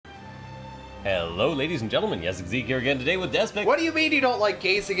Hello, ladies and gentlemen. Yessik Ziiq here again today with Despic. What do you mean you don't like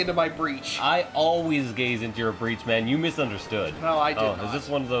gazing into my breach? I always gaze into your breach, man. You misunderstood. No, I did not. Is this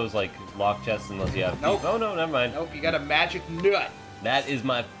one of those, like, lock chests unless you have... Nope. Oh, no, never mind. Nope, you got a magic nut. That is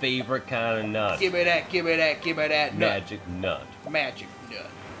my favorite kind of nut. Give me that, give me that, give me that nut. Magic nut. Magic nut.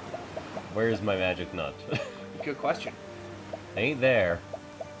 Where's my magic nut? Good question. Ain't there.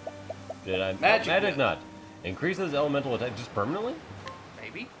 Did I... Magic nut. Increases elemental attack just permanently?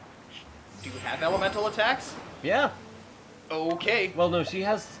 Maybe. Do you have elemental attacks? Yeah. Okay. Well, no, she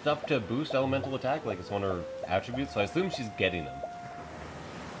has stuff to boost elemental attack, like it's one of her attributes, so I assume she's getting them.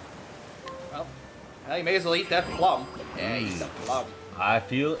 Well, you may as well eat that plum. Yeah, eat the plum. I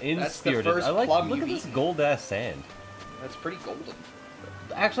feel inspirited. That's the first I like, plum look you've at this eaten. gold-ass sand. That's pretty golden.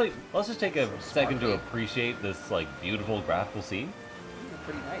 Actually, let's just take a second to sparkly. appreciate this, like, beautiful graphical scene.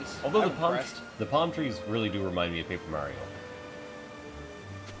 Pretty nice. Although I'm the palm trees really do remind me of Paper Mario.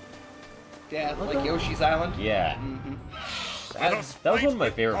 Yeah, like Yoshi's Island. Yeah. Mm-hmm. That was one of my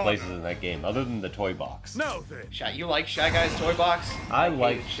favorite places in that game, other than the toy box. No, then. You like Shy Guy's toy box? I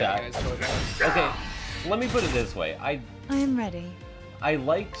like hated Shy Guy's toy box. Okay, let me put it this way. I am ready. I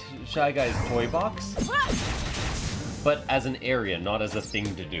liked Shy Guy's toy box, but as an area, not as a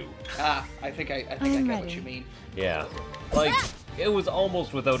thing to do. Ah, I think I get what you mean. Yeah. Like, it was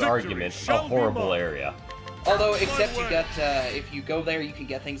almost without Victory argument a shall be horrible mine. area. Although, except you get, if you go there, you can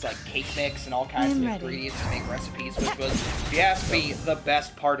get things like cake mix and all kinds of ingredients to make recipes, which was, if you ask me, the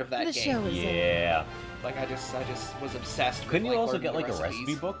best part of that The game. show is Yeah. Like, I just was obsessed Couldn't with, you like, also learning get, like, the a recipes.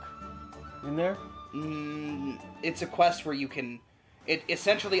 recipe book in there? It's a quest where you can... It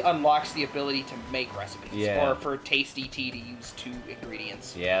essentially unlocks the ability to make recipes. Yeah. Or for Tasty Tea to use 2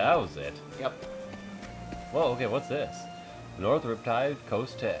 ingredients. Yeah, that was it. Yep. Whoa, okay, what's this? North Riptide,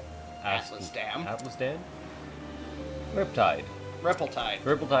 coast to... Atlas Dam. Atlas Dam? Riptide. Ripple Tide.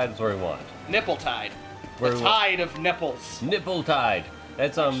 Ripple Tide is where we want. Nipple Tide. Where The we- tide of nipples. Nipple Tide.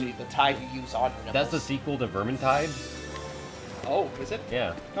 That's, Actually, the tide you use on your nipples. that's the sequel to Vermintide. Oh, is it?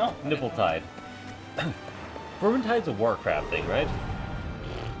 Yeah. No. Nipple Tide. Vermintide's a Warcraft thing, right?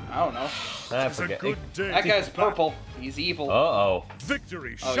 I don't know. I It's a forget. good day. That guy's purple. He's evil. Uh-oh.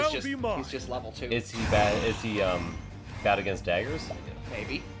 Victory Oh, shall he's be mine. just level 2. Is he bad? Is he, bad against daggers?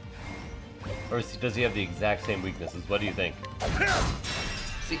 Maybe. Or does he have the exact same weaknesses? What do you think?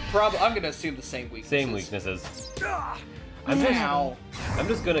 See, I'm gonna assume the same weaknesses. Same weaknesses. Ow. I'm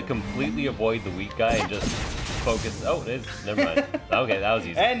just gonna completely avoid the weak guy and just focus. Oh, it is. Never mind. Okay, that was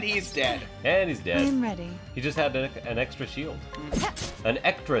easy. And he's dead. And he's I dead. am ready. He just had an extra shield. An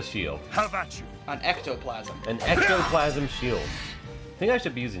extra shield. Have at you. On ectoplasm. An ectoplasm shield. I think I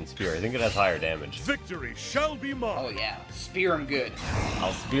should be using spear. I think it has higher damage. Victory shall be mine. Oh yeah. Spear him good.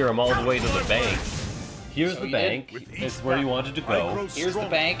 I'll spear him all the way to the bank. Here's So the you did? bank. With It's each where you battle, wanted to I go. grow Here's the stronger.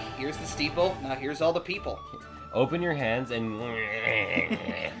 bank. Here's the steeple. Now here's all the people. Open your hands and...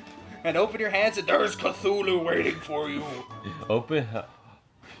 And open your hands and there's Cthulhu waiting for you. Open...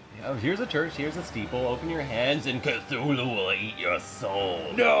 Oh, here's a church, here's a steeple. Open your hands and Cthulhu will eat your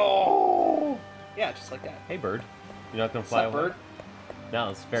soul. No. Yeah, just like that. Hey, bird. You're not gonna fly Sup, away? bird? No,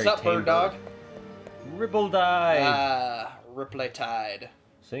 it's very Sup, tame bird dog? Ripple Tide. Ripley Tide.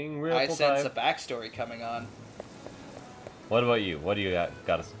 Sing I Ripple sense a Tide. backstory coming on. What about you? What do you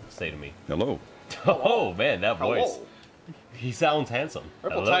got to say to me? Hello. Oh, man, that voice. Hello. He sounds handsome.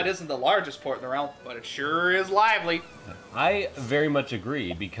 Ripple Hello. Tide isn't the largest port in the realm, but it sure is lively. I very much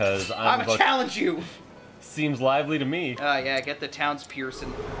agree because I'm gonna challenge you. Seems lively to me. Yeah, get the town's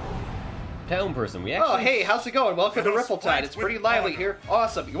Pearson. Town person, we actually... Oh, hey, how's it going? Welcome to Let us Ripple Tide. fight It's pretty with lively honor. here.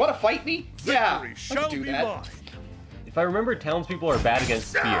 Awesome. You want to fight me? Yeah, Victory I shall can do be that. mine. If I remember, townspeople are bad against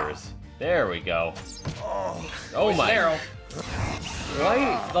spears. There we go. Oh Poison my... arrow.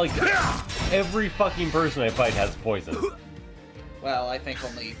 Why, like, every fucking person I fight has poison. Well, I think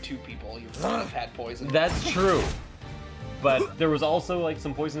only 2 people you've thought have had poison. That's true. But there was also, like,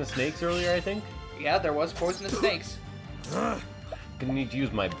 some poisonous snakes earlier, I think. Yeah, there was poisonous snakes. Gonna need to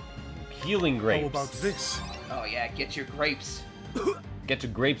use my healing How grapes. about this? Oh yeah, get your grapes. Get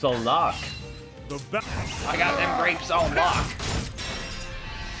your grapes on lock. The ba- I got them grapes on lock.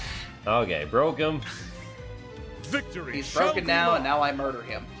 Okay, broke him. Victory He's shall broken be now, mine. and now I murder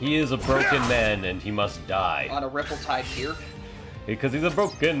him. He is a broken man, and he must die. On a Ripple Tide pier. Because he's a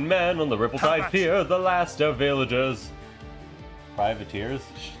broken man on the Ripple Tide Pier, the last of villagers. Privateers?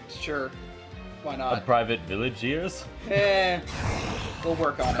 Sure. Why A not? private village ears? We'll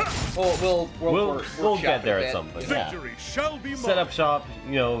work on it. We'll We'll get there at some point. Yeah. Victory shall be mine. Set up shop,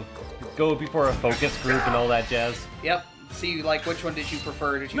 you know, go before a focus group and all that jazz. Yep. See, like, which one did you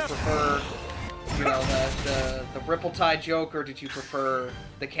prefer? Did you prefer You know, the Ripple-Tide joke, or did you prefer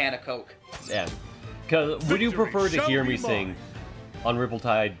the can of Coke? Yeah. Cause would you prefer to shall hear be me sing on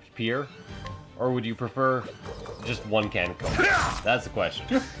Ripple-Tide Pier, or would you prefer just one can of Coke? That's the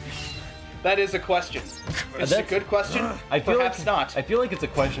question. That is a question. It's a good question. Perhaps not. I feel like it's a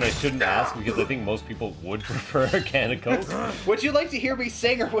question I shouldn't ask because I think most people would prefer a can of Coke. Would you like to hear me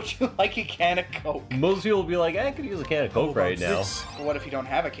sing, or would you like a can of Coke? Most people will be like, I could use a can of Coke right now. But what if you don't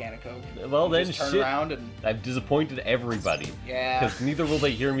have a can of Coke? Well, You then just turn shit. around and I've disappointed everybody. yeah. Because neither will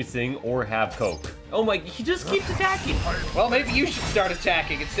they hear me sing or have Coke. Oh my, he just keeps attacking. Well, maybe you should start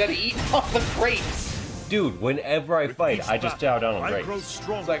attacking instead of eating all the grapes. Dude, whenever I fight, I just chow down on I grow grapes.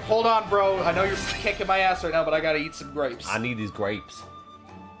 strong. It's like, hold on, bro. I know you're kicking my ass right now, but I gotta eat some grapes. I need these grapes.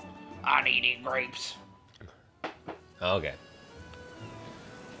 I'm eating grapes. Okay.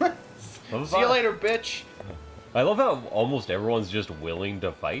 See you later, bitch. I love how almost everyone's just willing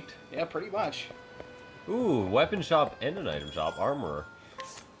to fight. Yeah, pretty much. Ooh, weapon shop and an item shop, armorer.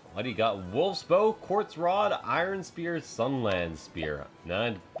 What do you got? Wolf's bow, quartz rod, iron spear, sunland spear.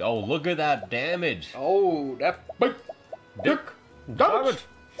 Oh, look at that damage. Oh, that big Dick. damage.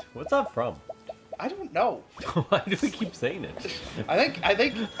 What's that from? I don't know. Why do we keep saying it? I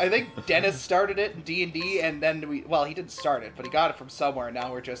think Dennis started it in D&D, and then he didn't start it, but he got it from somewhere, and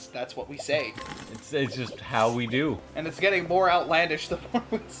now that's what we say. It's just how we do. And it's getting more outlandish the more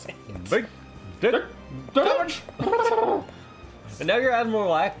we say it. Big dick damage. And now you're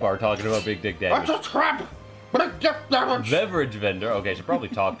Admiral Akbar talking about big dick damage. That's a trap! Big dick damage! Beverage vendor. Okay, should probably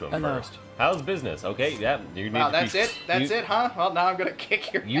talk to him Hello. first. How's business? Okay, yeah. You need Wow, to that's be, it? That's it, huh? Well, now I'm gonna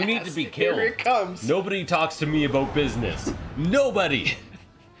kick your You ass. need to be killed. Here it comes. Nobody talks to me about business. Nobody.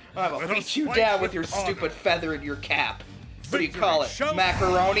 I will Let beat us you fight down with with your honor. stupid feather in your cap. What do you Victory call it? shall-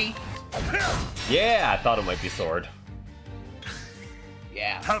 Macaroni? Yeah, I thought it might be sword.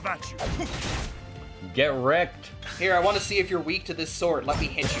 Yeah. Have at you. Get wrecked. Here, I want to see if you're weak to this sword. Let me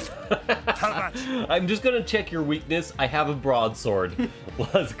hit you. Have at you. I'm just gonna check your weakness. I have a broadsword.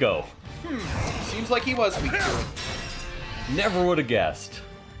 Let's go. Seems like he was weak to it. Never would have guessed.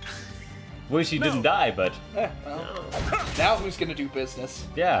 Wish he didn't die, but Well, now who's gonna do business?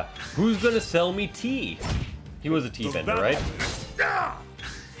 yeah. Who's gonna sell me tea? He was a tea The vendor, battle right? is- Ah!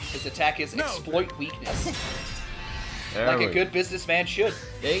 His attack is exploit weakness. There Like a we- good businessman should.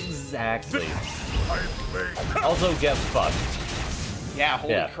 Exactly. I play. Also, get fucked. Yeah,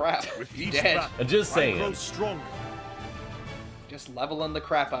 holy Yeah. crap. With He's each dead. battle, I'm just I saying. grow stronger. Just leveling the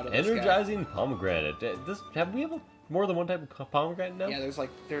crap out of this guy. Energizing pomegranate. Have we more than one type of pomegranate now? Yeah,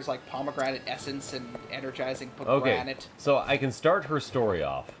 there's like pomegranate essence and energizing Okay, pomegranate. so I can start her story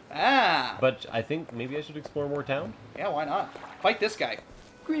off, Ah! but I think maybe I should explore more town. Yeah, why not? Fight this guy.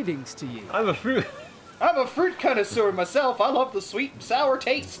 Greetings to you. I'm a fruit. I'm a fruit connoisseur myself. I love the sweet and sour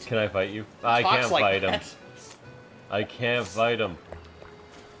taste. Can I fight you? I Talks can't like fight him. that. I can't fight him.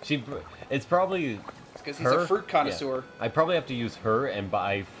 It's probably It's because he's her. a fruit connoisseur. Yeah. I probably have to use her and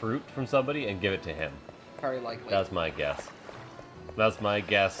buy fruit from somebody and give it to him. Very likely. That's my guess. That's my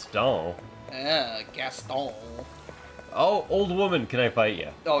Gaston. Gaston. Oh, old woman, can I fight you?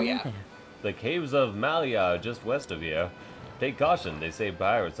 Oh, yeah. The caves of Malia are just west of here. Take caution, they say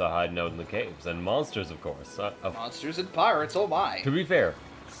pirates are hiding out in the caves, and monsters, of course. Monsters and pirates, oh my. To be fair,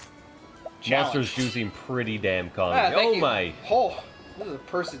 Challenge. monsters do seem pretty damn Ah, common. thank Oh you. my! Oh, this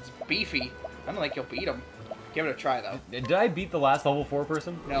person's beefy. I don't think you'll beat him. Give it a try, though. Did I beat the last level 4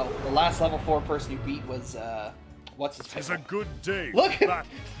 person? No, the last level 4 person you beat was, what's his It's name? a good day. Look, That-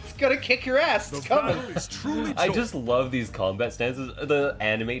 it's gonna kick your ass. the It's coming. battle is truly I joy. just love these combat stances that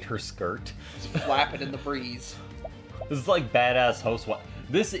animate her skirt. Flapping in the breeze. This is like badass housewife.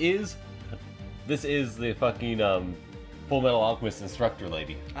 This is the fucking Full Metal Alchemist instructor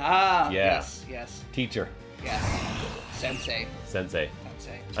lady. Ah, Yeah. yes, Teacher. yes. Sensei. Sensei.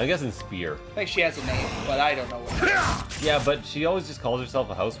 Sensei. I'm guessing spear. I think she has a name, but I don't know what it is. Yeah, but she always just calls herself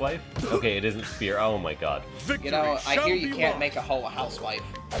a housewife. Okay, it isn't spear. Oh my god. Victory You know, I shall hear you be can't mine. make a hoe a housewife.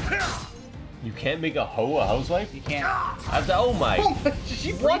 You can't make a hoe a housewife? You can't. Oh my. Did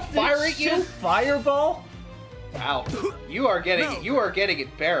she breathe fire at you? Fireball? Wow. You are getting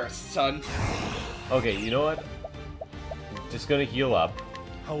embarrassed, son. Okay, you know what? Just gonna heal up.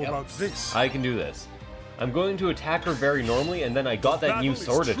 How Yep. about this? I can do this. I'm going to attack her very normally, and then I got that new Battle is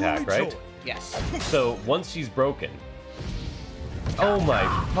sword truly attack, right? joy. Yes. So once she's broken. Oh my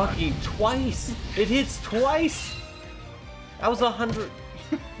fucking twice! It hits twice! That was 100.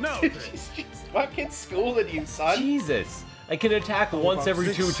 Now She's then, just fucking schooling you, son. Jesus! I can attack once about every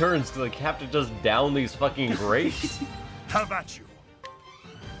this? 2 turns because I have to just down these fucking grapes. have at you.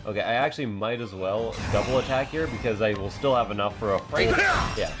 Okay, I actually might as well double attack here because I will still have enough for a full. Right.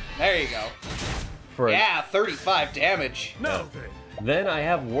 Yeah. There you go. For Yeah, 35 damage. Now Then I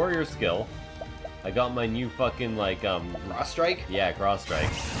have warrior skill. I got my new fucking like Cross strike? yeah, cross strike.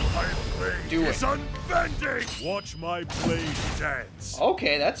 my blade Do is it. unbending. Watch my blade dance.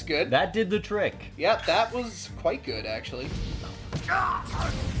 Okay, that's good. That did the trick. Yep, that was quite good, actually.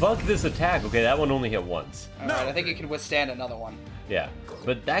 Fuck this attack. Okay, that one only hit once. Alright, I think it can withstand another one. Yeah,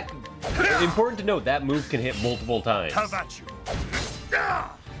 but that important to note that move can hit multiple times. Have at you.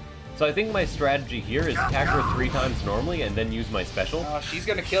 So I think my strategy here is attack her 3 times normally and then use my special. Oh, she's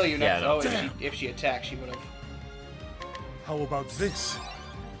gonna kill you next. Yeah, no. Oh, if she attacked, she would have. How about this?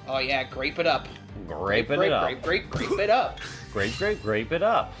 Oh yeah, grape it up. Grape it grape, up. grape it up. Grape it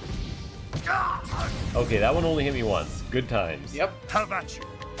up. Okay, that one only hit me once. Good times. Yep. Have at you.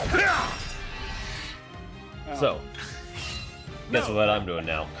 Oh. So, guess what I'm doing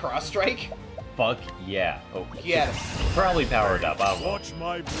now? Cross strike. Fuck yeah. Oh, Yeah. probably powered up. I don't know. Watch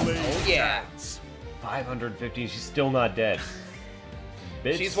my blade Oh, yeah. dance. 515. She's still not dead.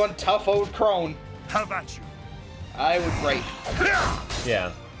 Bitch. She's one tough old crone. Have at you. I would break.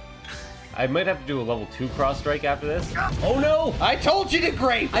 Yeah. I might have to do a level 2 cross strike after this. Oh no! I told you to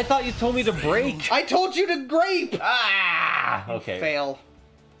grape. I thought you told me to break. I told you to grape. Ah! Okay. Fail.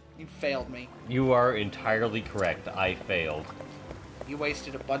 You failed me. You are entirely correct. I failed. You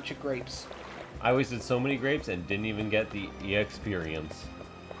wasted a bunch of grapes. I wasted so many grapes and didn't even get the experience.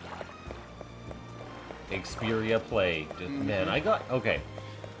 Xperia Play. Man, I got... Okay.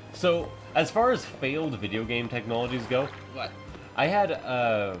 So, as far as failed video game technologies go, What? I had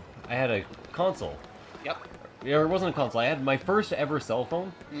a console. Yep. Yeah, it wasn't a console. I had my first ever cell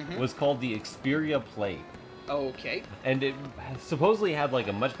phone was called the Xperia Play. Okay. And it supposedly had like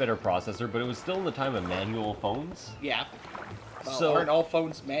a much better processor, but it was still in the time of manual phones. Yeah. Well, So- aren't all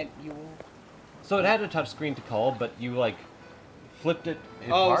phones manual? So it had a touch screen to call, but you like flipped it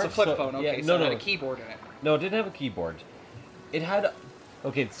Oh, it was apart, a flip so- phone. Okay, yeah, so no, it had no. a keyboard in it. No, it didn't have a keyboard. It had...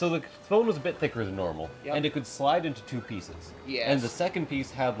 Okay, so the phone was a bit thicker than normal, Yep. and it could slide into 2 pieces. Yes. And the second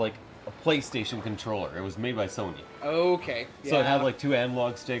piece had like a PlayStation controller. It was made by Sony. Okay. So it had yeah. like 2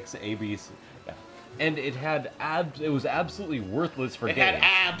 analog sticks, A, B, C. Yeah. And it had It was absolutely worthless for It games.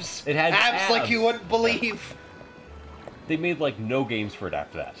 had abs. It had like abs. you wouldn't believe. They made like no games for it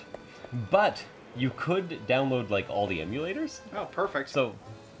after that. But you could download like all the emulators. Oh, perfect. So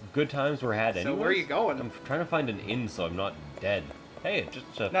good times were had So anyways. where are you going? I'm trying to find an inn so I'm not dead. Hey,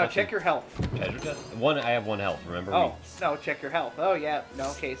 just No, check your health. treasure chest. I have 1 health. Remember? Oh, no, check your health. Oh, yeah.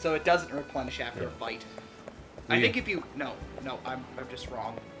 No, okay, so it doesn't replenish after a fight. I We- think if you... No, I'm just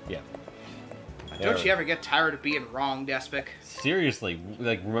wrong. Yeah. Don't you ever get tired of being wrong, Despic? Seriously,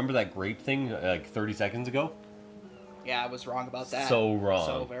 like remember that grape thing like 30 seconds ago? Yeah, I was wrong about that. So wrong.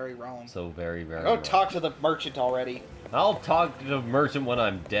 So very wrong. So very, very. Go wrong. talk to the merchant already. I'll talk to the merchant when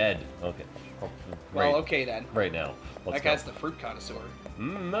I'm dead. Okay. Oh, Well, right, okay then. Right now. Let's That guy's the fruit connoisseur.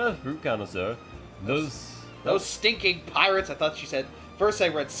 the fruit connoisseur. Those. Those stinking pirates, I thought she said... First I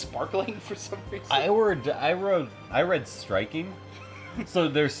read sparkling for some reason. I read striking. So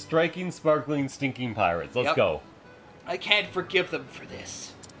they're striking, sparkling, stinking pirates. Let's Yep. go. I can't forgive them for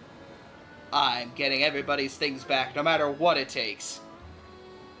this. I'm getting everybody's things back, no matter what it takes.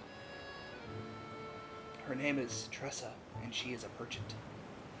 Her name is Tressa, and she is a merchant.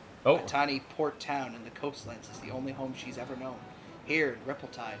 Oh, A tiny port town in the coastlands is the only home she's ever known. Here in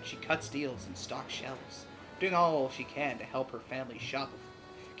Rippletide, she cuts deals and stocks shelves, doing all she can to help her family shop,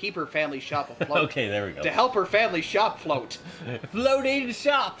 keep her family shop afloat. okay, there we go. To help her family shop float. Floating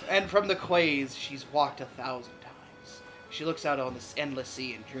shop. And from the quays, she's walked 1,000 times. She looks out on this endless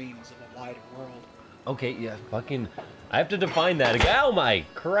sea and dreams of a wider world. Okay, yeah, fucking. I have to define that again. Oh my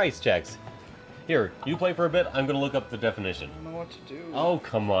Christ, checks. Here, you play for a bit. I'm gonna look up the definition. I don't know what to do. Oh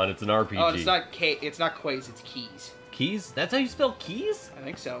come on, it's an RPG. Oh, it's not quays, it's keys. Keys? That's how you spell keys? I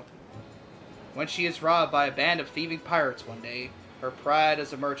think so. When she is robbed by a band of thieving pirates one day, her pride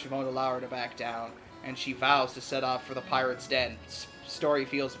as a merchant won't allow her to back down, and she vows to set off for the pirate's den. Story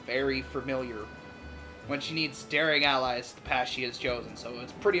feels very familiar. When she needs daring allies, the path she has chosen. So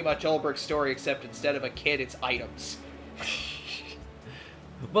it's pretty much Ulbricht's story, except instead of a kid, it's items.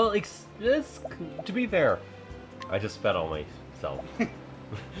 Well, to be fair, I just spat on myself.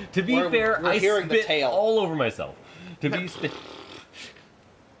 To be fair, we're I hearing the spit tale. all over myself. To be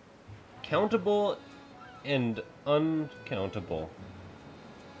countable and uncountable.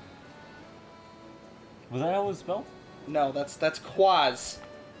 Was that how it was spelled? No, that's quaz.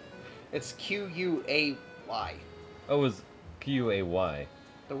 It's Q-U-A-Y. Oh, it was Q-A-Y.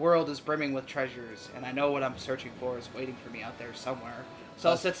 The world is brimming with treasures, and I know what I'm searching for is waiting for me out there somewhere. So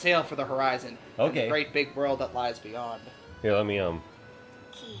I'll set sail for the horizon, and Okay. the great big world that lies beyond. Here, let me,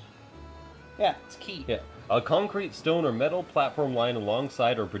 Key. Yeah, it's key. Yeah. A concrete, stone, or metal platform lying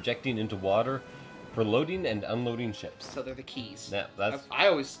alongside or projecting into water for loading and unloading ships. So they're the keys. Yeah, that's... I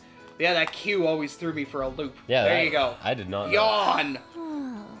always... Yeah, that Q always threw me for a loop. Yeah, there you go. I did not know. Yawn!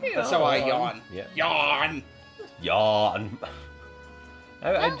 That's how I yawn. Yeah. Yawn! Yawn.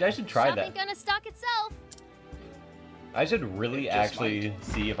 I should try shop that. ain't gonna stock itself. I should really It just actually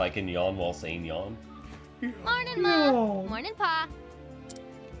see if I can yawn while saying yawn. Morning, Ma. Morning, Pa.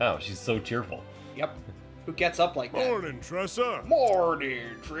 Oh, she's so cheerful. Yep. Who gets up like that? Morning, Tressa. Morning,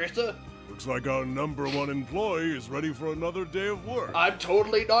 Trista. Looks like our #1 employee is ready for another day of work. I'm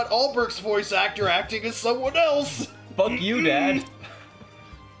totally not Albrecht's voice actor acting as someone else. Fuck you, Dad.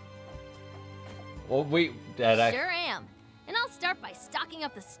 Well, wait, Dad, Sure am. And I'll start by stocking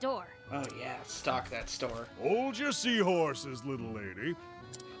up the store. Oh yeah, stock that store. Hold your seahorses, little lady.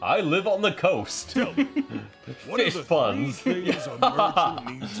 I live on the coast. Tell me, what Fish are the puns. 3 things a merchant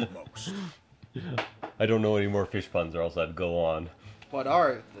needs most? I don't know any more fish puns, or else I'd go on. What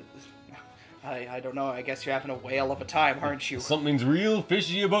are... I don't know, I guess you're having a whale of a time, aren't you? Something's real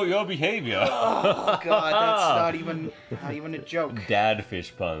fishy about your behavior. Oh god, that's not even a joke. Dad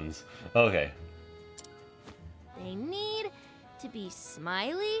fish puns. Okay. They need to be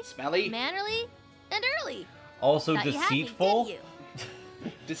smiley, Smelly, mannerly, and early. Also Thought you had me, deceitful. didn't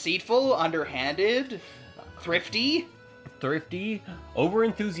you? deceitful, underhanded, thrifty. Thrifty,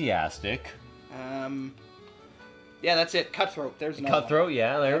 overenthusiastic, Yeah, that's it. Cutthroat. There's another one. cutthroat.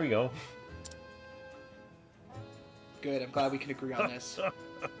 Yeah, there we go. Good. I'm glad we can agree on this.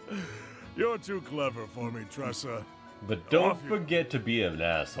 You're too clever for me, Tressa. But don't Off you. forget to be an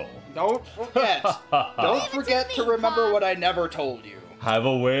asshole. Don't forget. Don't forget to me, remember Pa. what I never told you. Have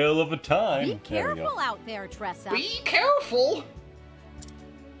a whale of a time. Be There we go. careful out there, Tressa. Be careful.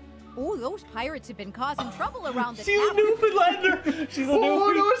 Oh, those pirates have been causing trouble around the She's a town. Newfoundlander. She's a Oh,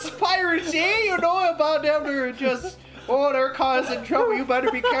 Newfoundlander. those pirates, eh? You know about them. They're just... Oh, they're causing trouble. You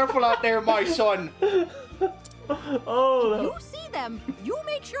better be careful out there, my son. Oh, You see them, you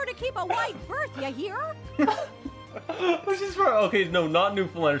make sure to keep a wide berth, you hear? she's from... Okay, no, not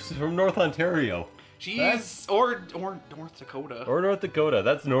Newfoundlander. She's from North Ontario. Jeez. Or North Dakota. Or North Dakota.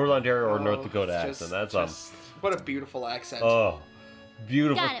 That's North Ontario or North Oh, Dakota just- accent. That's just- What a beautiful accent. Oh,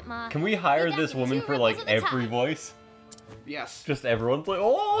 beautiful. Got it, Ma. Can we hire You got this the woman 2 for ripples like at a every time. voice? Yes. Just everyone's like,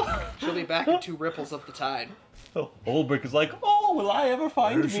 oh. She'll be back in 2 ripples of the tide. Oldbrick is like, oh, will I ever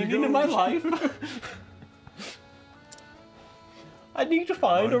find There she meaning in my goes. life? I need to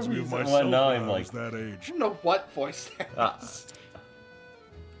find Reminds a me of reason. myself Well, now when I'm I like, was that I age. don't know what voice that Ah. is.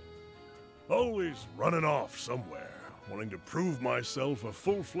 Always running off somewhere, wanting to prove myself a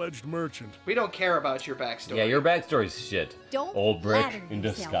full-fledged merchant. We don't care about your backstory. yeah, your backstory's shit. Don't Old brick flatter in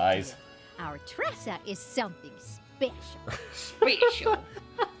yourself, disguise. dear. Our Tressa is something special. Special.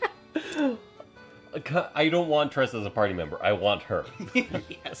 I don't want Tress as a party member. I want her.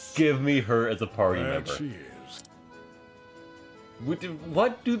 Yes. Give me her as a party That member. she is.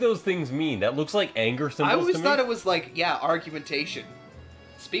 What do those things mean? That looks like anger symbols I always to thought me. it was like, yeah, argumentation.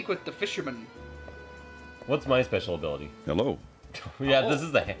 Speak with the fisherman. What's my special ability? Hello. Yeah, Oh. this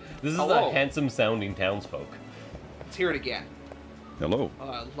is the Hello. handsome sounding townsfolk. Let's hear it again. Hello. Oh,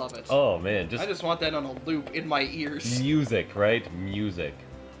 I love it. Oh man, I just want that on a loop in my ears. music, right? Music.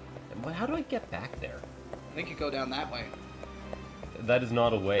 But how do I get back there? I think you go down that way. That is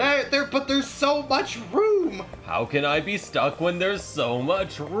not a way. But there's so much room. How can I be stuck when there's so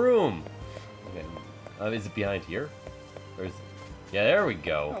much room? Okay. Is it behind here? Or is... Yeah, there we Oh,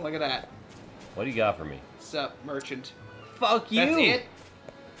 go. look at that. What do you got for me? Sup, merchant. Fuck you! That's it?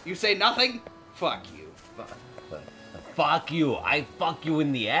 You say nothing? Fuck you. Fuck you! I fuck you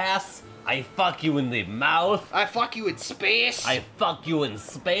in the ass! I fuck you in the mouth! I fuck you in space. I fuck you in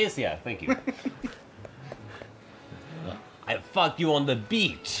space! Yeah, thank you. I fuck you on the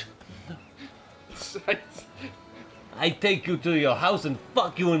beach! I take you to your house and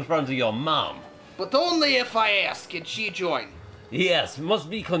fuck you in front of your mom! But only if I ask and she join. Yes, must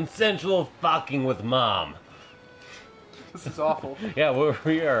be consensual fucking with mom. This is awful. Yeah,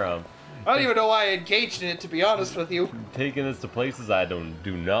 we are I don't even know why I engaged in it, to be honest with you. taking us to places I do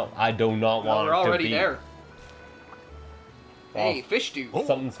not Well, want we're to already be. there. Hey, Oh. fish dude.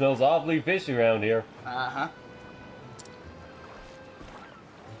 Something smells awfully fishy around here. Uh-huh.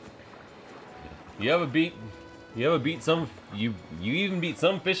 You ever beat some you even beat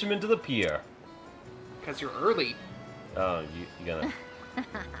some fishermen to the pier. Because you're early. Oh, you gonna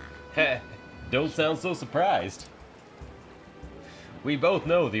Heh, don't sound so surprised. We both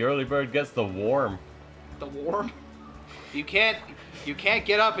know the early bird gets the worm. The worm. You can't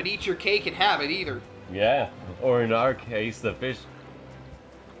get up and eat your cake and have it either. Yeah, or in our case, the fish.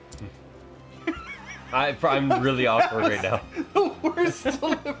 I'm really awkward right now. The worst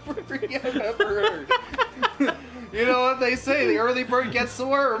delivery I've ever heard. You know what they say, the early bird gets the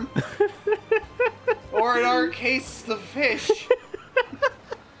worm. Or in our case, the fish.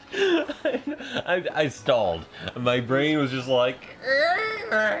 I stalled. My brain was just like...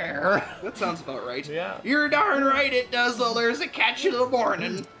 That sounds about right. Yeah. You're darn right it does, though. There's a catch in the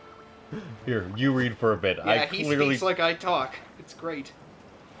morning. Here, you read for a bit. Yeah, he speaks like I talk. It's great.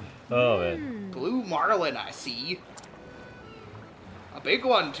 Oh, man. Blue marlin, I see. A big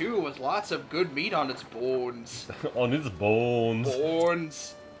one, too, with lots of good meat on its bones. On his bones.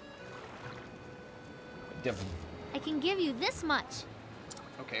 Bones. Yep. I can give you this much.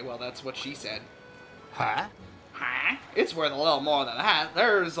 Okay, well, that's what she said. Huh? Huh? It's worth a little more than that.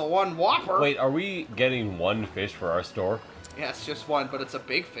 There's a one whopper. Wait, are we getting one fish for our store? Yes, just one, but it's a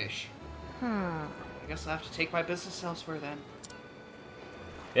big fish. Hmm. I guess I'll have to take my business elsewhere then.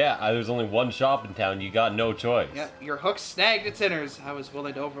 Yeah, there's only one shop in town. You got no choice. Yep, your hook snagged its inners. I was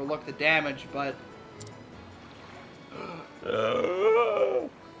willing to overlook the damage, but...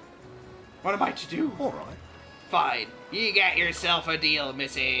 What am I to do? All right. Fine. You got yourself a deal,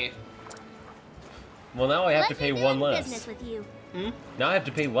 missy. Well, now I have to pay one less. Business with you. Now I have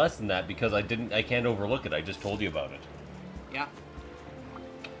to pay less than that because I can't overlook it. I just told you about it. Yeah.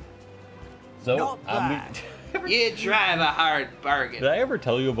 So, Not bad. You drive a hard bargain. Did I ever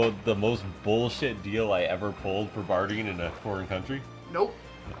tell you about the most bullshit deal I ever pulled for bartering in a foreign country? Nope.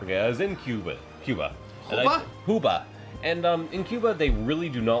 Okay, I was in Cuba. Cuba? Cuba. And in Cuba, they really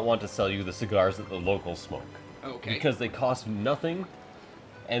do not want to sell you the cigars that the locals smoke. Okay. Because they cost nothing,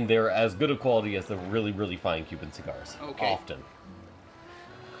 and they're as good a quality as the really, really fine Cuban cigars. Okay. Often.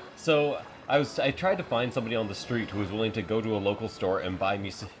 So, I tried to find somebody on the street who was willing to go to a local store and buy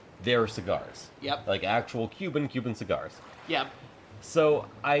me their cigars. Yep. Like actual Cuban cigars. Yep. So,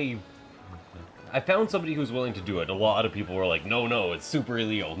 I found somebody who was willing to do it. A lot of people were like, no, it's super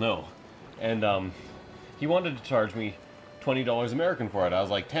illegal, no. And, he wanted to charge me $20 American for it. I was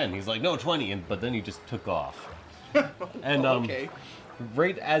like, 10. He's like, no, 20. But then he just took off. And, Okay.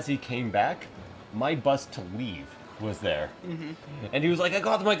 right as he came back, my bus to leave was there. Mm-hmm. And he was like, I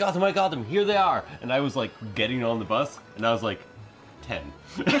got them, here they are. And I was like, getting on the bus, and I was like, 10.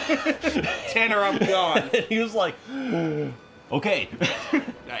 10 or I'm gone. And he was like, okay.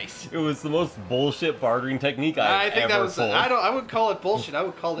 Nice. It was the most bullshit bartering technique I've think ever that was. pulled. I wouldn't call it bullshit. I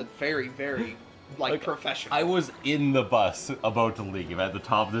would call it very, very, like professional. I was in the bus about to leave at the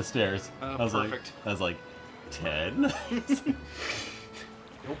top of the stairs. Oh, I was perfect. like, 10?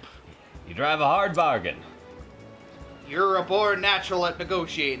 Nope. You drive a hard bargain. You're a born natural at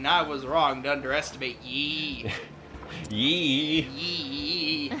negotiating. I was wrong to underestimate ye. Yee.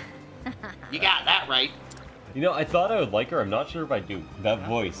 Yee. You got that right. You know, I thought I would like her. I'm not sure if I do. That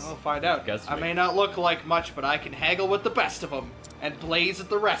voice. I'll find out. Guess I me. may not look like much, but I can haggle with the best of them and blaze at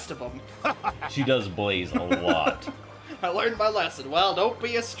the rest of them. She does blaze a lot. I learned my lesson. Well, don't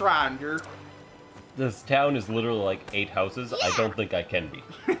be a stranger. This town is literally like 8 houses. I don't think I can be.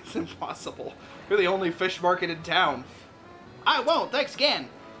 It's impossible. You're the only fish market in town. I won't. Thanks again.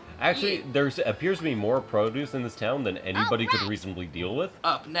 Actually, there appears to be more produce in this town than anybody could reasonably deal with.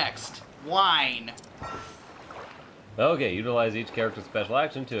 Up next, wine. Okay, utilize each character's special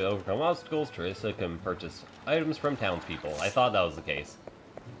action to overcome obstacles. Teresa can purchase items from townspeople. I thought that was the case.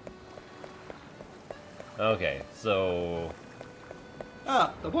 Okay, so...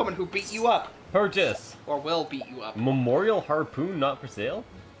 Ah, the woman who beat you up. Purchase! Or will beat you up. Memorial harpoon not for sale?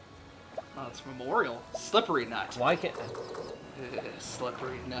 Oh, it's memorial. Slippery nut. Why can't...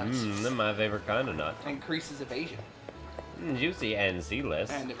 Slippery nut. That's my favorite kind of nut. Increases evasion. Juicy and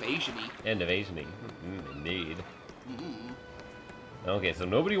seedless. And evasion-y. And evasion-y. Indeed. Okay, so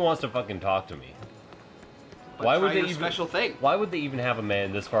nobody wants to fucking talk to me. But Why try would they your even... special thing. Why would they even have a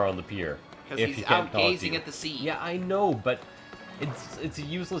man this far on the pier? Because if he's he can't out talk to gazing you? at the sea. Yeah, I know, but it's a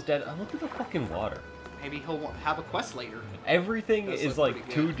useless dead... Oh, look at the fucking water. Maybe he'll have a quest later. Everything Does is look like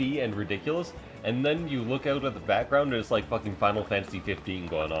pretty 2D and ridiculous, and then you look out at the background and it's like fucking Final Fantasy 15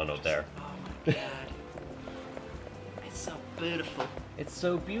 going on out there. Oh my god. It's so beautiful. It's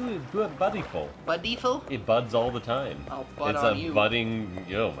so beautiful. Buddyful? It buds all the time. I'll bud it's on a you. budding...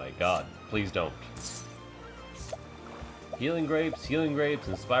 Oh my god. Please don't. Healing grapes,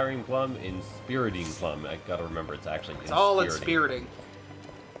 inspiring plum, inspiriting plum. I gotta remember it's actually It's all inspiriting.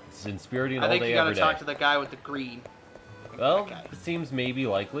 It's inspiriting I all think day, you gotta every day. talk to the guy with the green. Well, Okay. it seems maybe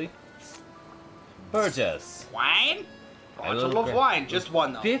likely. Purchase. Wine? I Bottle love of wine. Just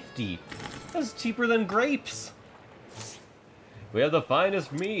one, though. 50. That's cheaper than grapes. We have the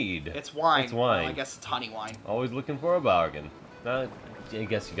finest mead. It's wine. It's wine. Well, I guess it's honey wine. Always looking for a bargain. I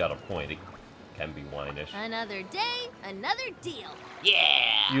guess you got a point. It can be wine-ish. Another day, another deal.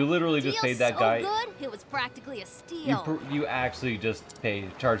 Yeah! You literally just Deal paid that so guy. good, it was practically a steal. You actually just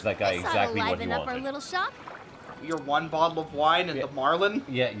charge that guy This ought exactly to what he liven up our wanted. little shop. Your one bottle of wine and Yeah. the Marlin.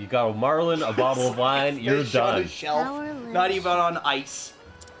 Yeah, you got a Marlin, a bottle of wine, you're Fish on a done. shelf. Powerless. Not even on ice.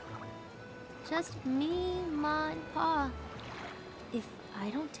 Just me, Ma, and Pa. If I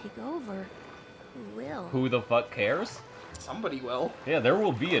don't take over, who will? Who the fuck cares? Somebody will. Yeah, there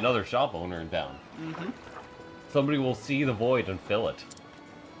will be another shop owner in town. Mm-hmm. Somebody will see the void and fill it.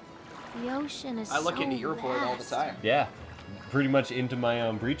 The ocean is I look so into your void all the vast. time. Yeah, pretty much into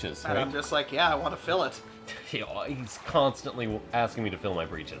my breeches, And right? I'm just like, yeah, I want to fill it. Yeah, he's constantly asking me to fill my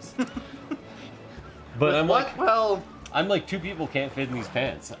breeches. But With I'm what? like, Well, I'm like, 2 people can't fit in these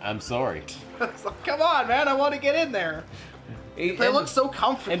pants. I'm sorry. it's like, come on, man, I want to get in there. They look so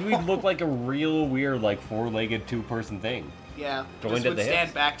comfortable. And we'd look like a real weird, like, 4-legged 2-person thing. Yeah, Joined just at would the stand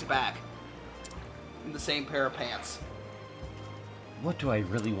hips. back to back. In the same pair of pants. What do I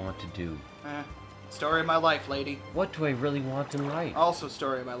really want to do? Story of my life, lady. What do I really want in life? Also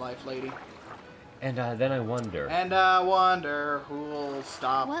story of my life, lady. And then I wonder. And I wonder who'll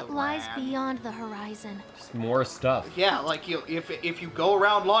stop What the lies ran. beyond the horizon? Just more stuff. Yeah, like if you go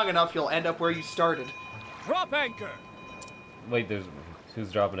around long enough, you'll end up where you started. Drop anchor! Wait,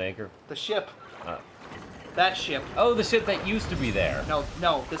 who's dropping anchor? The ship. Uh, That ship. oh, the ship that used to be there.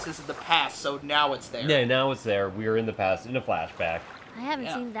 No, this is in the past, so now it's there. Yeah, now it's there. We are in the past, in a flashback. I haven't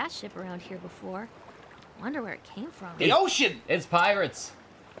Yeah. seen that ship around here before. Wonder where it came from. The ocean! It's pirates.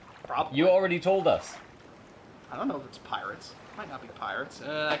 Probably. You already told us. I don't know if it's pirates. Might not be pirates.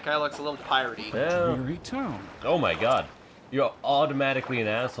 That guy looks a little piratey. Oh, Weary town. oh my god. You're automatically an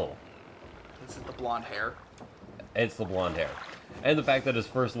asshole. This is the blonde hair. It's the blonde hair. And the fact that his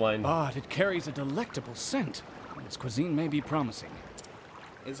first line... But it carries a delectable scent. Its cuisine may be promising.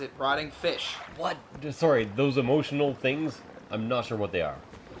 Is it rotting fish? What? Sorry, those emotional things? I'm not sure what they are.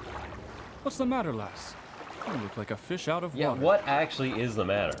 What's the matter, lass? You look like a fish out of Yeah, water. what actually is the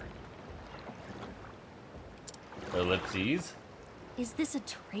matter? Ellipses? Is this a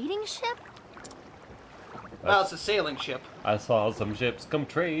trading ship? Well, it's a sailing ship. I saw some ships come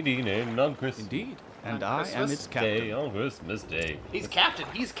trading in on Christmas Indeed. And On I am Christmas its Day, captain. on Christmas Day. He's captain.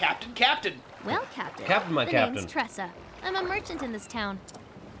 He's captain. Captain. Well, Captain. Captain, my the captain. name's Tressa. I'm a merchant in this town.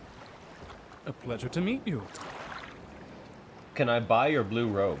 A pleasure to meet you. Can I buy your blue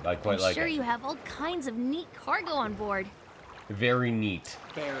robe? I quite I'm like sure it. you have all kinds of neat cargo on board. Very neat.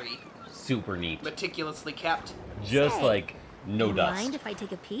 Very Super neat. meticulously kept. Just Say, like no you dust. mind if I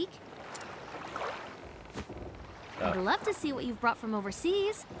take a peek? I'd love to see what you've brought from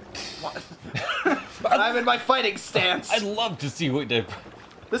overseas. What? I'm in my fighting stance. I'd love to see what they...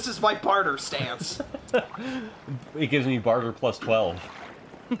 This is my barter stance. It gives me barter plus 12.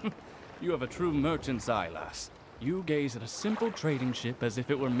 You have a true merchant's eye, lass. You gaze at a simple trading ship as if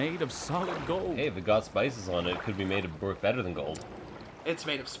it were made of solid gold. Hey, if it got spices on it, it could be made of work better than gold. It's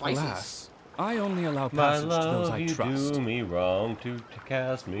made of spices. Alas, I only allow My passage to those love, I you trust. do me wrong to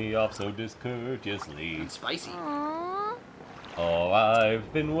cast me off so discourteously. It's spicy. Aww. Oh,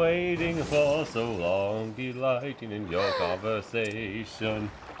 I've been waiting for so long, delighting in your conversation.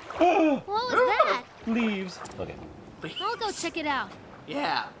 What was that? Leaves. Okay. I'll go check it out.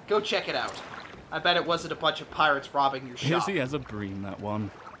 Yeah, go check it out. I bet it wasn't a bunch of pirates robbing your shop. Busy as a bream, that one.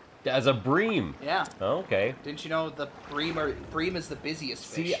 As a bream. Yeah. Okay. Didn't you know the bream is the busiest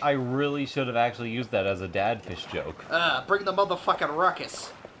fish? See, I really should have actually used that as a dad fish joke. Bring the motherfucking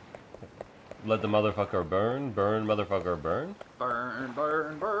ruckus. Let the motherfucker burn, burn, motherfucker, burn. Burn,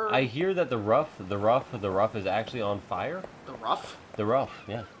 burn, burn. I hear that the rough is actually on fire. The rough? The rough,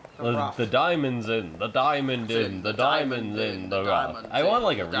 yeah. The rough. The diamond's in, the diamond in, the diamond's in, the rough. diamond's I want in,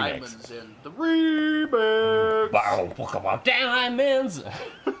 like a the remix. Diamonds in the remix. Wow, talk about diamonds.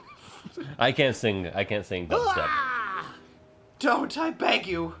 I can't sing dubstep. Ah! Don't, I beg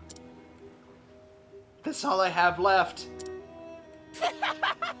you. That's all I have left.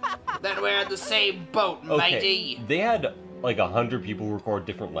 Then we're in the same boat, Okay, matey. they had like 100 people record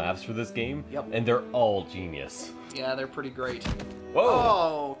different laughs for this game, Yep. and they're all genius. Yeah, they're pretty great. Whoa!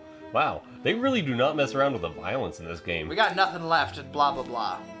 Oh, Wow, they really do not mess around with the violence in this game. we got nothing left and blah blah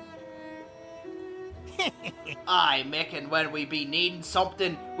blah. Aye, Mick, and when we be needing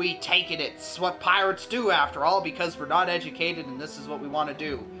something, we taking it. It's what pirates do, after all, because we're not educated and this is what we want to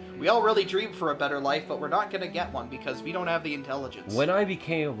do. We all really dream for a better life, but we're not gonna get one because we don't have the intelligence. When I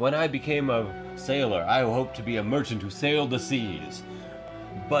became a sailor, I hoped to be a merchant who sailed the seas.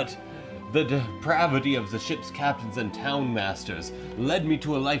 But the depravity of the ship's captains and town masters led me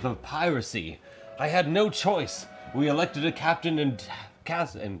to a life of piracy. I had no choice. We elected a captain and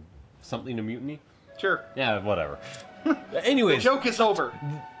something to mutiny. Sure. Yeah, whatever. The Anyways. joke is over.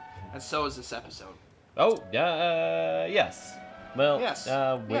 And so is this episode. Oh, yes. Well, Yes.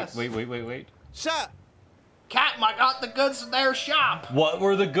 Wait. Sir! Captain, I got the goods from their shop. What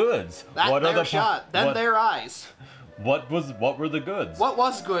were the goods? That what their shot, then their eyes. What were the goods? What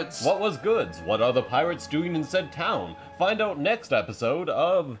was goods? What was goods? What are the pirates doing in said town? Find out next episode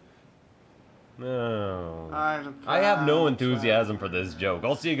of... No. I have no enthusiasm for this joke.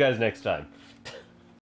 I'll see you guys next time.